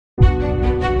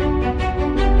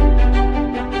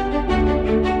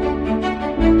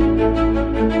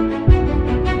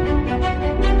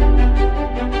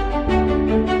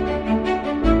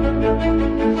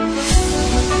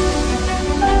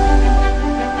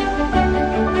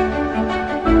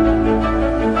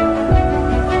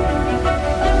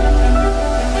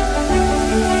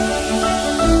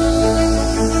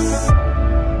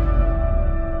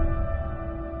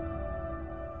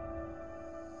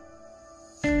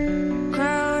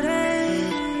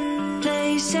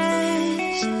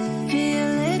faces,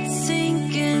 feel it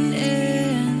sinking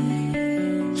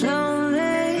in.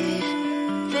 Lonely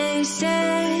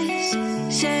faces,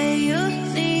 say you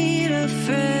need a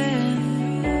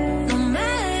friend. No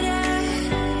matter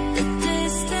the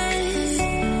distance,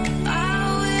 I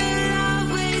will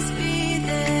always be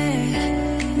there.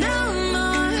 No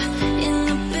more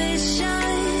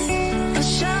inhibitions, I'll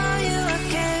show you I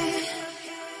care.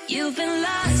 You've been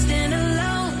lost and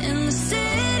alone in the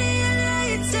city of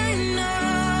lights I know.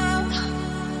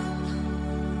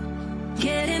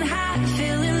 Getting hot,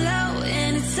 feeling low,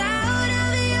 and it's out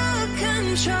of your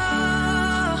control.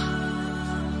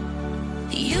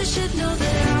 You should know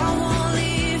that I won't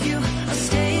leave you. I'll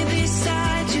stay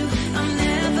beside you. I'm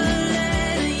never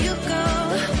letting you go.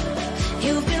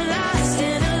 You've been lost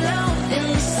and alone in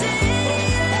the city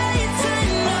of lights I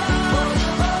know.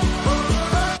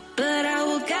 But I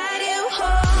will guide you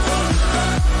home.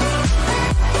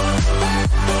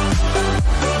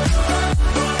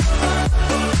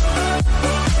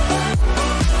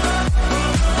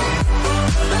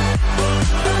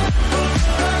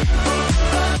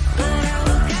 But I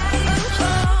will guide you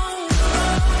home.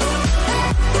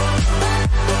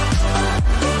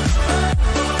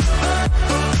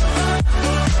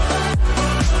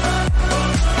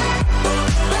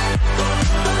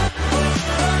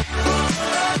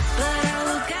 But I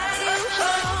will guide you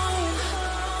home.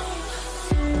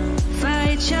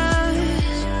 Fight your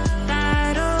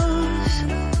battles,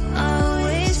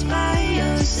 always by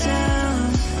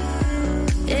yourself.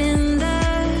 In the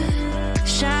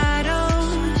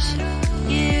shadows,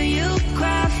 hear you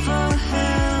cry for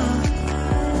help.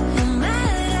 No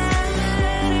matter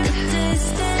the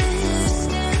distance,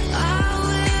 I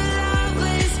will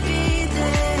always be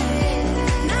there.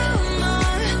 No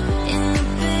more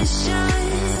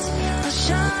inhibitions, I'll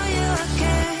show you I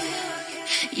care.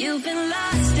 You've been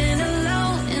lost and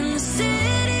alone in the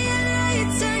city of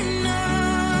lights I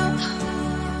know.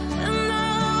 I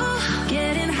know.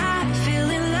 Getting hot,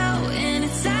 feeling low, and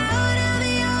it's out of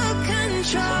your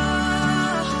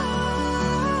control.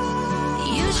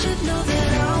 You should know that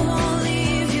I won't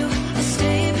leave you. I'll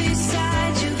stay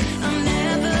beside you. I'm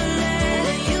never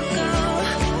letting you go.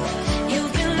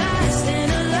 You've been lost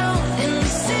and alone in the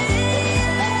city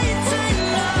of lights I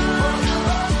know.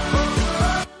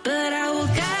 But I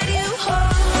will guide you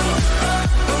home.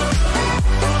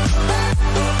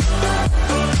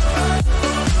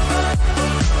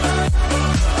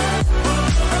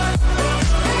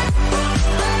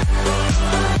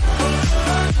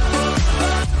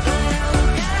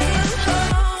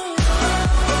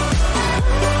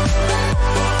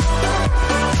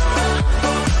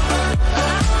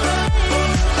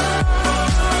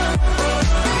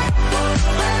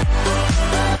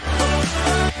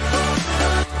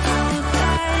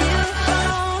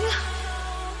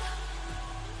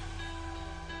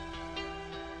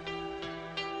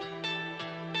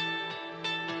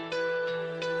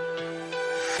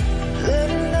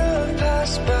 Letting love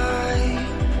pass by,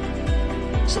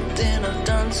 something I've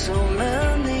done so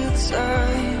many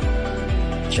times.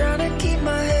 Trying to keep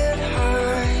my head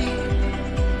high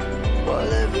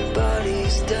while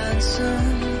everybody's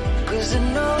dancing. 'Cause I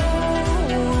know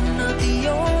I'm not the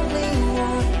only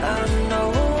one. I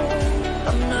know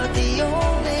I'm not the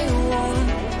only one.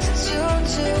 Since you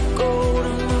took hold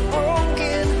of my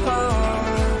broken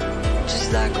heart, just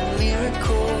like a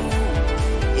miracle.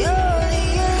 You're the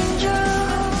angel,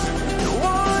 the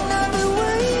one I've been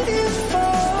waiting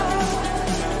for.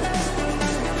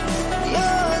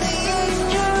 You're the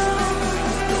angel,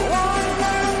 the one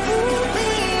that pulled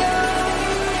me out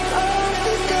of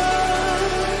the dark.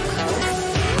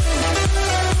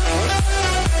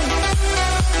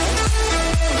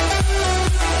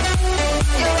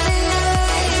 You're the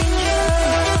angel.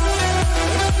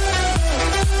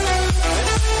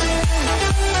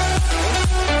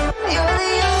 You're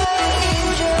the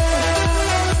angel.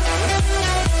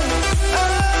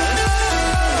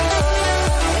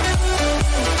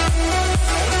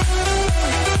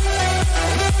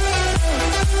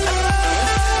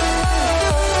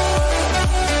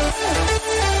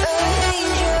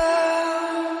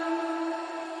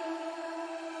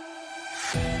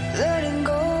 Letting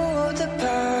go of the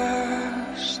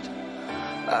past,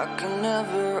 I can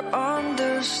never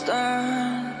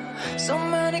understand. So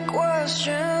many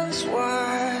questions,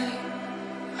 why?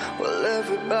 Well,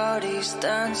 everybody's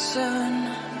dancing.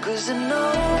 'Cause I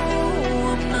know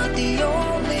I'm not the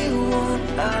only one.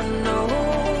 I know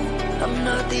I'm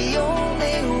not the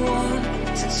only one.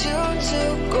 Since you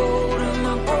took hold of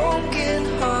my broken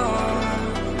heart,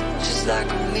 just like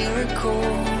a miracle.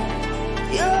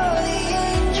 You're the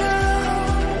angel,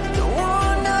 the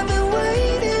one I've been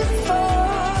waiting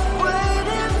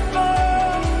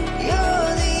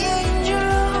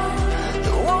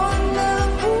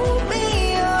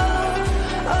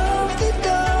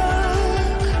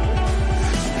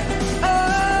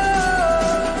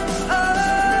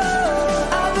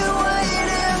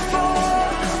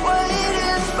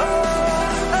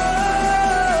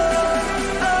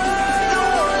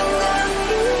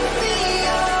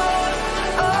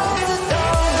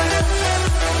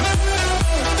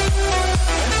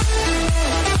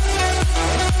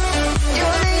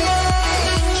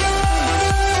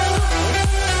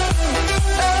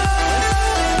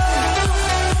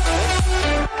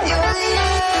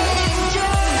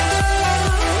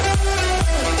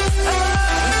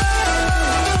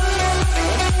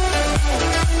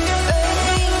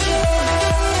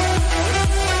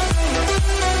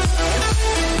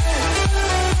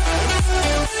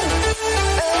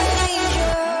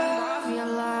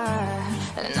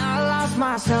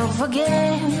myself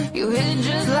again. You hit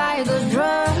just like a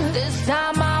drug. This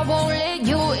time I won't let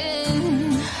you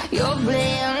in. You're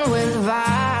playing with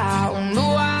fire. No,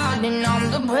 I didn't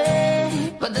I'm the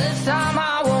prey, but this time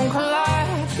I won't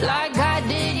collide like I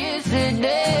did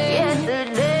yesterday.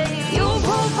 You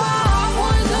broke my heart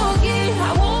once again.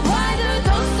 I won't buy the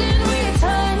toast in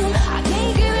return. I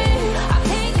can't give it, I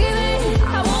can't give it,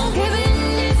 I won't give in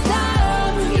this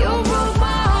time. You broke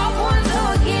my heart once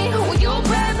again. With your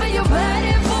breath and your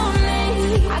body for me.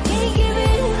 I can't give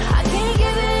it, I can't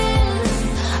give in.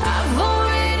 I've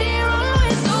already run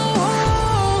with the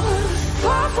wolves.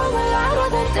 Far from the light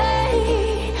of the day.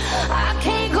 I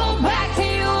can't go back to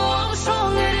you, I'm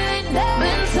stronger than that.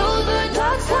 Been to the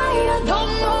dark side, I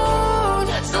don't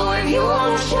know. So if you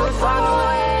wanna shoot, follow